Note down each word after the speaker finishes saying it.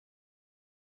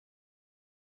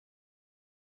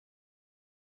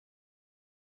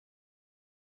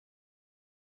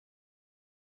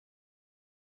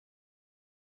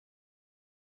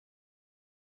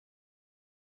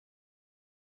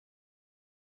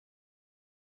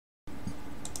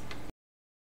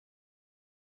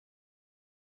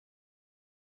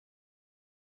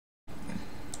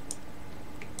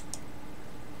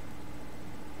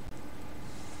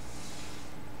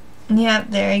Yep,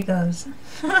 there he goes.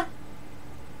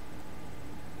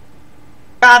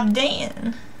 Rob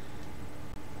Dan.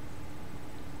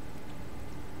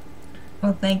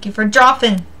 Well, thank you for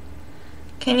dropping.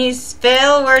 Can you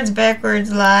spell words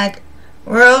backwards like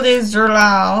world is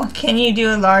Zerlau? Can you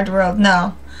do a large world?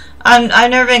 No.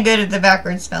 I've never been good at the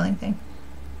backwards spelling thing.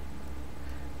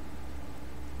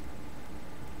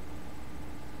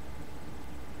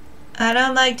 I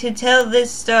don't like to tell this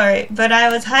story, but I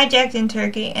was hijacked in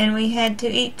Turkey and we had to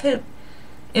eat poop.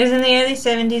 It was in the early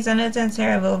 70s. I know it sounds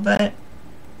terrible, but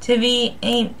to be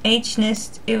an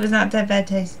H-nist, it was not that bad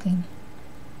tasting.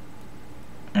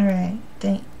 Alright,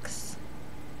 thanks.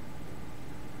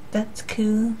 That's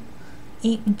cool.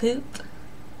 Eating poop.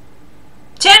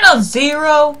 Channel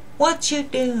 0! What you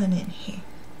doing in here?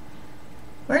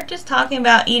 We're just talking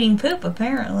about eating poop,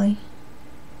 apparently.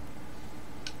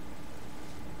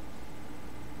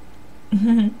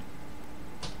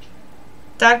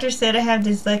 Doctor said I have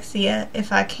dyslexia.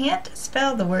 If I can't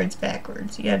spell the words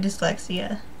backwards, you have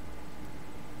dyslexia.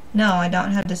 No, I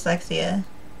don't have dyslexia.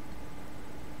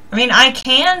 I mean, I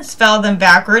can spell them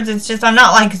backwards. It's just I'm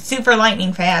not like super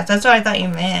lightning fast. That's what I thought you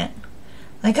meant.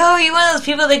 Like, oh, are you one of those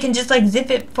people that can just like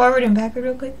zip it forward and backward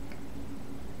real quick?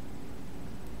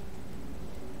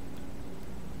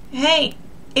 Hey,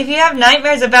 if you have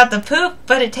nightmares about the poop,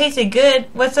 but it tasted good,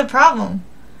 what's the problem?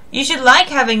 You should like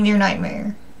having your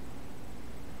nightmare.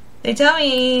 They tell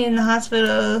me in the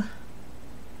hospital,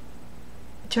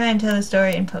 try and tell the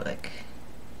story in public.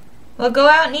 Well, go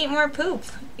out and eat more poop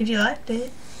if you liked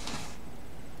it.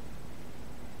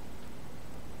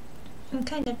 I'm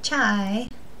kind of shy.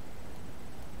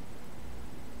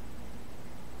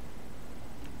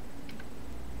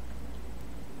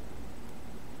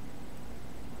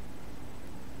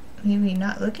 Maybe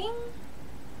not looking?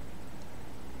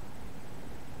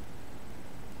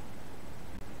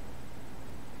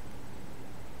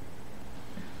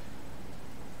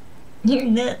 You're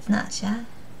nuts, not shy.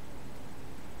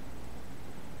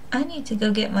 I need to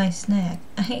go get my snack.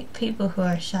 I hate people who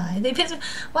are shy. They piss me.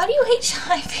 Why do you hate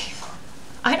shy people?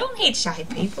 I don't hate shy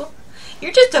people.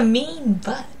 You're just a mean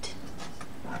butt.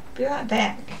 Be right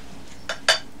back.